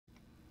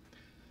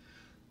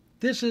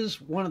This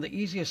is one of the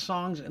easiest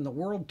songs in the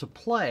world to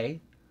play,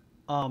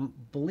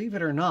 believe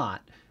it or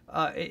not.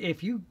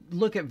 If you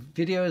look at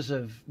videos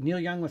of Neil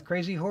Young with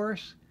Crazy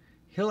Horse,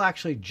 he'll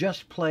actually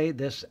just play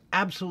this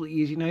absolutely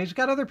easy. Now, he's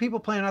got other people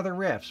playing other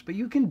riffs, but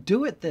you can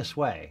do it this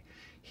way.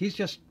 He's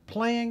just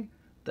playing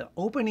the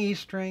open E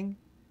string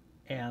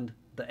and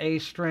the A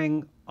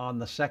string on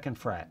the second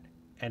fret,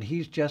 and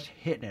he's just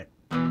hitting it.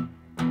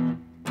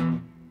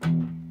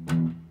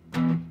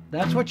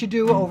 That's what you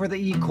do over the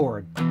E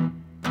chord.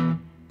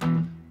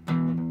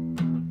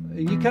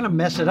 You kind of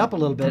mess it up a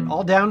little bit,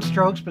 all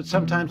downstrokes, but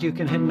sometimes you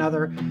can hit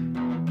another.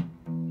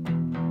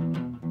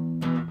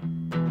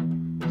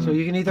 So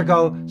you can either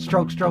go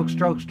stroke, stroke,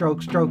 stroke,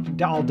 stroke, stroke,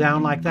 all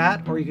down like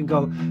that, or you can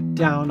go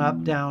down,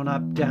 up, down,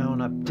 up,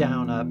 down, up,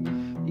 down, up.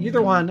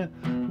 Either one.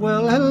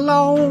 Well,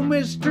 hello,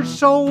 Mr.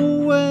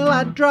 Soul, will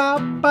I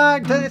drop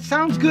back? It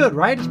sounds good,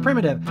 right? It's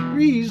primitive.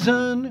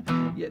 Reason.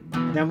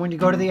 Then when you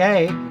go to the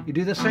A, you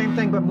do the same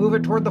thing, but move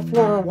it toward the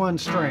floor one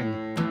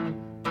string.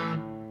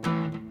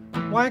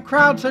 Why a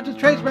crowd such as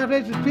trace my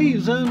face is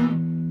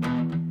reason.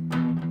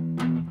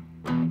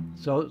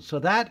 So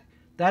that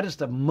is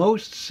the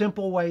most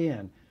simple way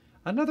in.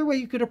 Another way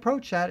you could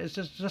approach that is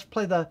just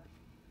play the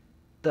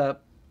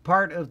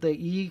part of the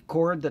E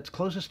chord that's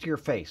closest to your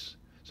face.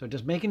 So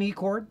just make an E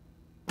chord.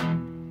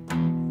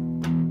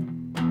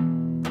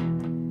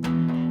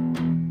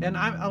 And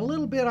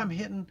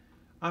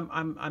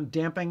I'm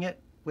damping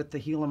it with the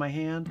heel of my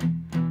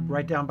hand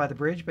right down by the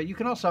bridge, but you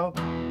can also,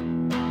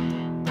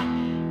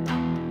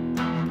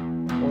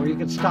 or you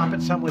can stop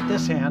it some with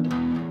this hand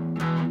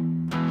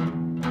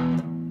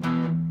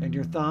and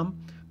your thumb,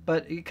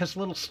 but because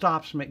little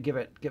stops give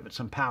it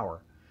some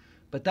power.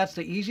 But that's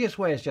the easiest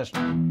way, is just,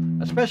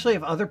 especially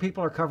if other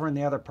people are covering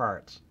the other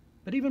parts.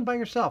 But even by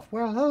yourself,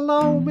 well,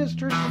 hello,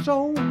 Mr.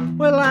 Soul,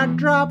 will I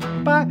drop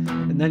by?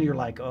 And then you're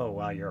like, oh,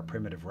 wow, you're a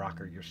primitive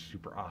rocker. You're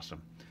super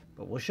awesome.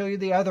 But we'll show you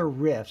the other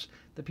riffs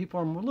that people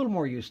are a little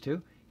more used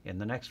to in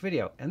the next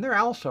video. And they're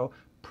also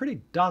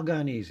pretty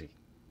doggone easy.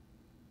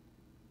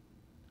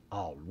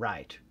 All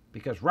right,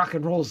 because rock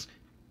and roll's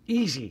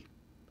easy,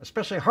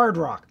 especially hard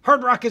rock.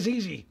 Hard rock is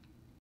easy.